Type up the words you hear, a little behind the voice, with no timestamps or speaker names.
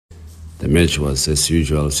The match was, as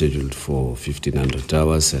usual, scheduled for 1500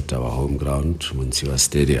 hours at our home ground, Munsiwa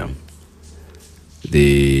Stadium.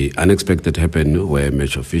 The unexpected happened where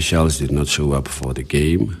match officials did not show up for the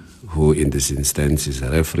game, who in this instance is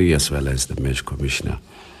a referee as well as the match commissioner.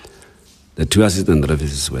 The two assistant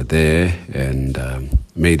referees were there and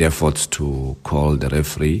made efforts to call the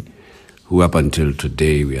referee, who up until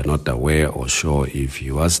today we are not aware or sure if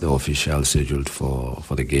he was the official scheduled for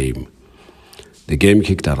the game. The game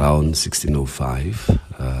kicked around 16:05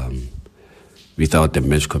 without the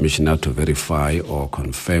match commissioner to verify or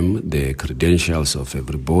confirm the credentials of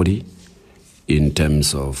everybody in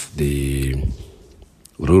terms of the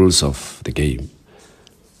rules of the game.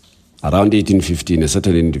 Around 18:15, a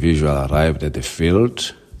certain individual arrived at the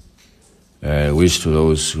field, which to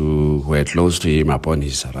those who were close to him upon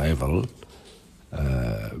his arrival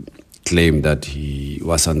claimed that he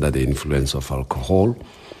was under the influence of alcohol,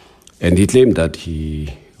 and he claimed that he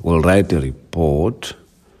will write a report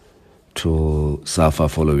to SAFA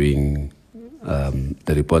following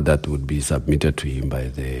the report that would be submitted to him by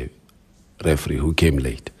the referee who came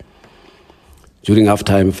late. During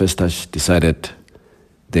halftime, First Touch decided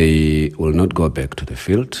they will not go back to the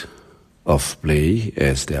field of play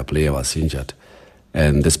as their player was injured,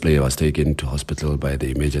 and this player was taken to hospital by the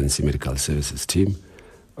emergency medical services team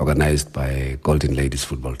organized by Golden Ladies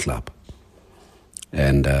Football Club.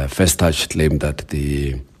 And First Touch claimed that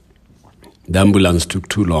the ambulance took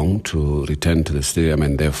too long to return to the stadium,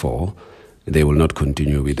 and therefore they will not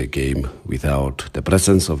continue with the game without the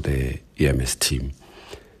presence of the EMS team.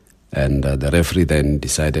 And the referee then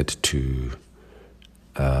decided to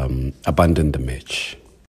abandon the match.